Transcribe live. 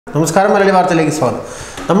നമസ്കാരം മലയാളി വാർത്തയിലേക്ക് സ്വാഗതം.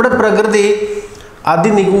 നമ്മുടെ പ്രകൃതി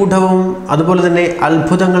അതിനിഗൂഢവും അതുപോലെ തന്നെ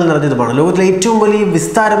അത്ഭുതങ്ങൾ നിറഞ്ഞതുമാണ്. ലോകത്തിലെ ഏറ്റവും വലിയ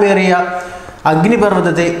വിസ്താരമേറിയ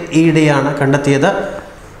അഗ്നിപർവ്വതത്തെ ഈയിടെയാണ് കണ്ടെത്തിയത്.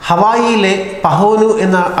 ഹവായിയിലെ പഹോനു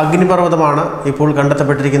എന്ന അഗ്നിപർവ്വതമാണ് ഇപ്പോൾ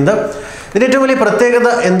കണ്ടെത്തപ്പെട്ടിരിക്കുന്നത്. ഇതിൻ്റെ ഏറ്റവും വലിയ പ്രത്യേകത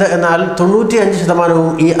എന്ത് എന്നാൽ 95%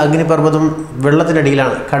 ഈ അഗ്നിപർവ്വതം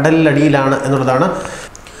വെള്ളത്തിനടിയിലാണ്, കടലിനടിയിലാണ് എന്നുള്ളതാണ്.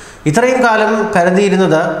 ഇത്രയും കാലം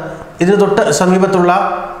കരുതിയിരുന്നത് ഇതിന് തൊട്ട് സമീപത്തുള്ള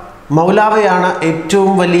മൗലാവയാണ്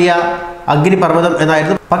ഏറ്റവും വലിയ അഗ്നിപർവ്വതം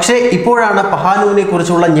എന്നായിരുന്നു. പക്ഷേ ഇപ്പോഴാണ് പഹാനുവിനെ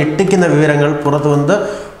കുറിച്ചുള്ള ഞെട്ടിക്കുന്ന വിവരങ്ങൾ പുറത്തു വന്നത്.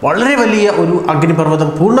 വളരെ വലിയ ഒരു അഗ്നിപർവ്വതം,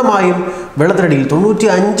 പൂർണ്ണമായും വെള്ളത്തിനടിയിൽ,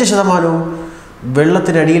 95%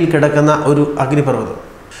 വെള്ളത്തിനടിയിൽ കിടക്കുന്ന ഒരു അഗ്നിപർവ്വതം.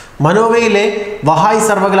 മനോവയിലെ വഹായ്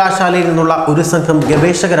സർവകലാശാലയിൽ നിന്നുള്ള ഒരു സംഘം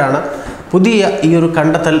ഗവേഷകരാണ് പുതിയ ഈ ഒരു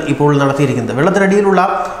കണ്ടെത്തൽ ഇപ്പോൾ നടത്തിയിരിക്കുന്നത്. വെള്ളത്തിനടിയിലുള്ള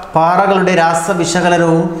പാറകളുടെ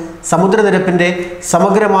രാസവിശകലനവും സമുദ്രനിരപ്പിൻ്റെ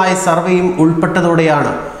സമഗ്രമായ സർവേയും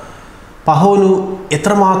ഉൾപ്പെട്ടതോടെയാണ് പഹോനു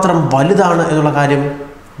എത്രമാത്രം വലുതാണ് എന്നുള്ള കാര്യം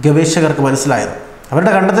ഗവേഷകർക്ക് മനസ്സിലായത്.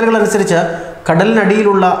 അവരുടെ കണ്ടെത്തലുകൾ അനുസരിച്ച്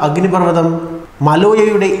കടലിനടിയിലുള്ള അഗ്നിപർവ്വതം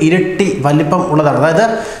മലോയയുടെ ഇരട്ടി വലിപ്പം ഉള്ളതാണ്. അതായത്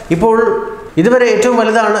ഇപ്പോൾ ഇതുവരെ ഏറ്റവും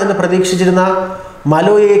വലുതാണ് എന്ന് പ്രതീക്ഷിച്ചിരുന്ന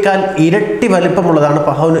മലോയയേക്കാൾ ഇരട്ടി വലിപ്പമുള്ളതാണ്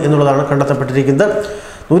പഹോനു എന്നുള്ളതാണ് കണ്ടെത്തപ്പെട്ടിരിക്കുന്നത്.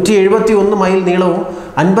 171 മൈൽ നീളവും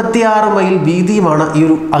 56 മൈൽ വീതിയുമാണ് ഈ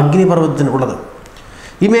ഒരു അഗ്നിപർവ്വതത്തിന് ഉള്ളത്.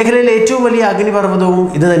 ഈ മേഖലയിലെ ഏറ്റവും വലിയ അഗ്നിപർവ്വതവും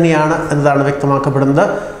ഇത് തന്നെയാണ് എന്നതാണ് വ്യക്തമാക്കപ്പെടുന്നത്.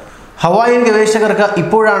 ഹവായിയൻ ഗവേഷകർക്ക്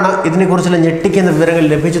ഇപ്പോഴാണ് ഇതിനെക്കുറിച്ചുള്ള ഞെട്ടിക്കുന്ന വിവരങ്ങൾ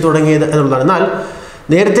ലഭിച്ചു തുടങ്ങിയത് എന്നുള്ളതാണ്. എന്നാൽ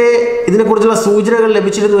നേരത്തെ ഇതിനെക്കുറിച്ചുള്ള സൂചനകൾ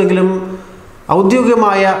ലഭിച്ചിരുന്നുവെങ്കിലും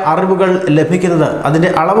ഔദ്യോഗികമായ അറിവുകൾ ലഭിക്കുന്നത്, അതിൻ്റെ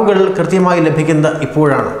അളവുകൾ കൃത്യമായി ലഭിക്കുന്നത്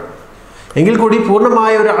ഇപ്പോഴാണ്. എങ്കിൽ കൂടി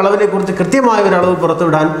പൂർണ്ണമായ ഒരു അളവിനെക്കുറിച്ച് കൃത്യമായ ഒരു അളവ്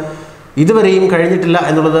പുറത്തുവിടാൻ ഇതുവരെയും കഴിഞ്ഞിട്ടില്ല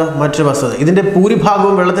എന്നുള്ളത് മറ്റൊരു വസ്തുത. ഇതിൻ്റെ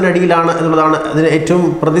ഭൂരിഭാഗവും വെള്ളത്തിനടിയിലാണ് എന്നുള്ളതാണ് അതിന് ഏറ്റവും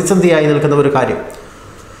പ്രതിസന്ധിയായി നിൽക്കുന്ന ഒരു കാര്യം.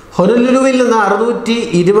 ഹൊനലുലുവിൽ നിന്ന്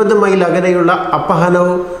 620 മൈൽ അകലെയുള്ള അപ്പഹനോ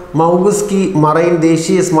മൗഗുസ്കി മറൈൻ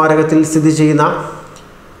ദേശീയ സ്മാരകത്തിൽ സ്ഥിതി ചെയ്യുന്ന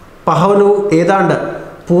പഹോനു ഏതാണ്ട്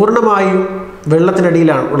പൂർണ്ണമായും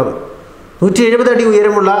വെള്ളത്തിനടിയിലാണ് ഉള്ളത്. 170 അടി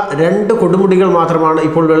ഉയരമുള്ള 2 കൊടുമുടികൾ മാത്രമാണ്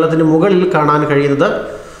ഇപ്പോൾ വെള്ളത്തിന് മുകളിൽ കാണാൻ കഴിയുന്നത്.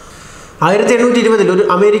 1820 ഒരു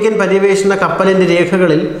അമേരിക്കൻ പര്യവേഷണ കപ്പലിൻ്റെ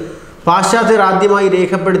രേഖകളിൽ പാശ്ചാത്യർ ആദ്യമായി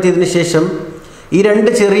രേഖപ്പെടുത്തിയതിനു ശേഷം ഈ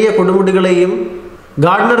 2 ചെറിയ കൊടുമുടികളെയും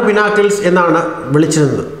ഗാർഡനർ പിനാക്കിൾസ് എന്നാണ്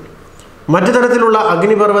വിളിച്ചിരുന്നത്. മറ്റു തരത്തിലുള്ള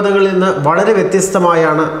അഗ്നിപർവ്വതങ്ങളിൽ നിന്ന് വളരെ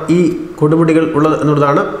വ്യത്യസ്തമായാണ് ഈ കൊടുമുടികൾ ഉള്ളത്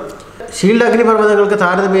എന്നുള്ളതാണ്. ഷീൽഡ് അഗ്നിപർവ്വതങ്ങൾക്ക്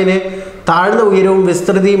താരതമ്യേന താഴ്ന്ന ഉയരവും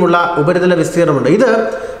വിസ്തൃതിയുമുള്ള ഉപരിതല വിസ്തീർണമുണ്ട്. ഇത്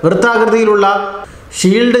വൃത്താകൃതിയിലുള്ള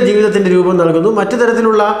ഷീൽഡ് ജീവിതത്തിൻ്റെ രൂപം നൽകുന്നു. മറ്റു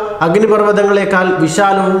തരത്തിലുള്ള അഗ്നിപർവ്വതങ്ങളെക്കാൾ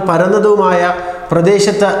വിശാലവും പരന്നതുമായ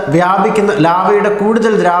പ്രദേശത്ത് വ്യാപിക്കുന്ന ലാവയുടെ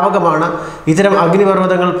കൂടുതൽ ദ്രാവകമാണ് ഇത്തരം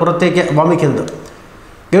അഗ്നിപർവ്വതങ്ങൾ പുറത്തേക്ക് വമിക്കുന്നത്.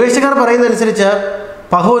 ഗവേഷകർ പറയുന്നതനുസരിച്ച്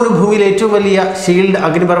പഹോനു ഭൂമിയിലെ ഏറ്റവും വലിയ ഷീൽഡ്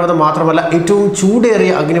അഗ്നിപർവ്വതം മാത്രമല്ല, ഏറ്റവും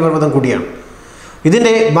ചൂടേറിയ അഗ്നിപർവ്വതം കൂടിയാണ്.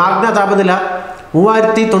 ഇതിൻ്റെ മാഗ്ന താപനില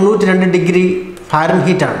 3092 ഡിഗ്രി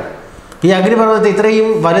ഫാരൻഹീറ്റാണ്. ഈ അഗ്നിപർവ്വതത്തെ ഇത്രയും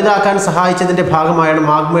വലുതാക്കാൻ സഹായിച്ചതിൻ്റെ ഭാഗമായാണ്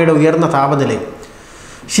മാഗ്മയുടെ ഉയർന്ന താപനിലയും.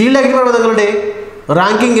 ഷീൽഡ് അഗ്നിപർവ്വതങ്ങളുടെ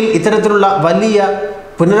റാങ്കിങ്ങിൽ ഇത്തരത്തിലുള്ള വലിയ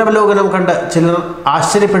പുനരവലോകനം കണ്ട് ചിലർ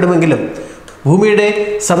ആശ്ചര്യപ്പെടുമെങ്കിലും ഭൂമിയുടെ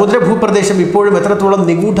സമുദ്ര ഭൂപ്രദേശം ഇപ്പോഴും എത്രത്തോളം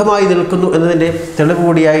നിഗൂഢമായി നിൽക്കുന്നു എന്നതിൻ്റെ തെളിവ്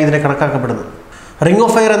കൂടിയായി ഇതിനെ കണക്കാക്കപ്പെടുന്നു. റിംഗ്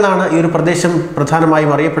ഓഫ് ഫയർ എന്നാണ് ഈ ഒരു പ്രദേശം പ്രധാനമായും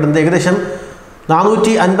അറിയപ്പെടുന്നത്. ഏകദേശം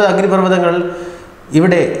 450 അഗ്നിപർവ്വതങ്ങൾ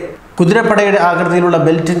ഇവിടെ കുതിരപ്പടയുടെ ആകൃതിയിലുള്ള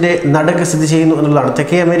ബെൽറ്റിൻ്റെ നടുക്ക് സ്ഥിതി ചെയ്യുന്നു എന്നുള്ളതാണ്.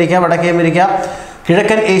 തെക്കേ അമേരിക്ക, വടക്കേ അമേരിക്ക,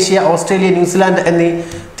 കിഴക്കൻ ഏഷ്യ, ഓസ്ട്രേലിയ, ന്യൂസിലാൻഡ് എന്നീ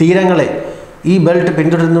തീരങ്ങളെ ഈ ബെൽറ്റ്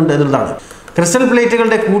പിന്തുടരുന്നുണ്ട് എന്നുള്ളതാണ്. ക്രിസ്റ്റൽ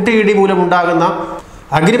പ്ലേറ്റുകളുടെ കൂട്ടിയിടി മൂലമുണ്ടാകുന്ന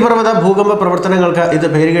അഗ്നിപർവ്വത ഭൂകമ്പ പ്രവർത്തനങ്ങൾക്ക് ഇത്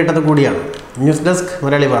പേരുകേട്ടത് കൂടിയാണ്. ന്യൂസ് ഡെസ്ക്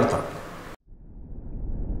മലയാളി വാർത്ത.